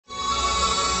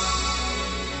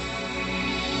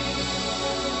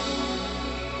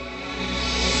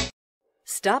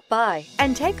Stop by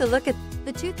and take a look at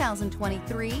the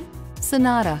 2023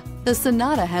 Sonata. The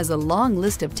Sonata has a long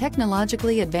list of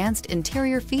technologically advanced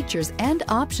interior features and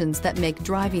options that make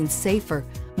driving safer,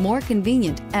 more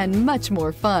convenient, and much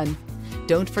more fun.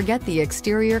 Don't forget the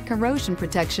exterior corrosion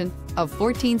protection, a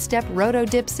 14-step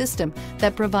roto-dip system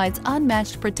that provides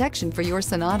unmatched protection for your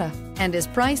Sonata and is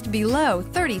priced below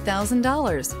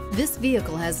 $30,000. This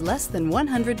vehicle has less than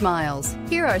 100 miles.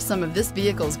 Here are some of this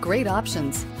vehicle's great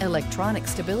options: electronic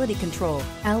stability control,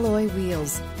 alloy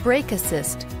wheels, brake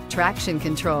assist, traction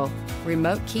control,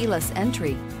 remote keyless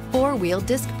entry, four-wheel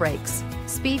disc brakes,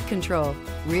 speed control,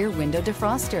 rear window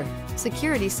defroster,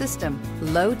 security system,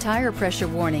 low tire pressure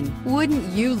warning. Wouldn't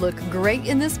you look great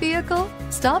in this vehicle?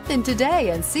 Stop in today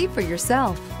and see for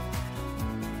yourself.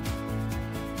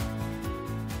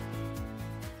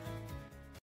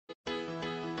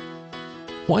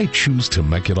 Why choose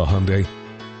Temecula Hyundai?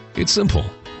 It's simple.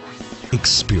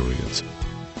 Experience.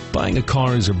 Buying a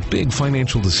car is a big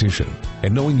financial decision,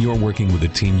 and knowing you're working with a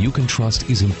team you can trust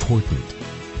is important.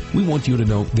 We want you to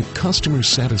know that customer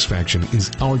satisfaction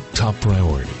is our top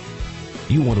priority.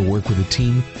 You want to work with a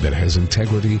team that has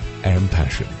integrity and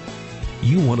passion.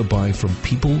 You want to buy from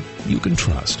people you can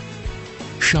trust.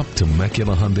 Shop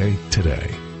Temecula Hyundai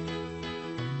today.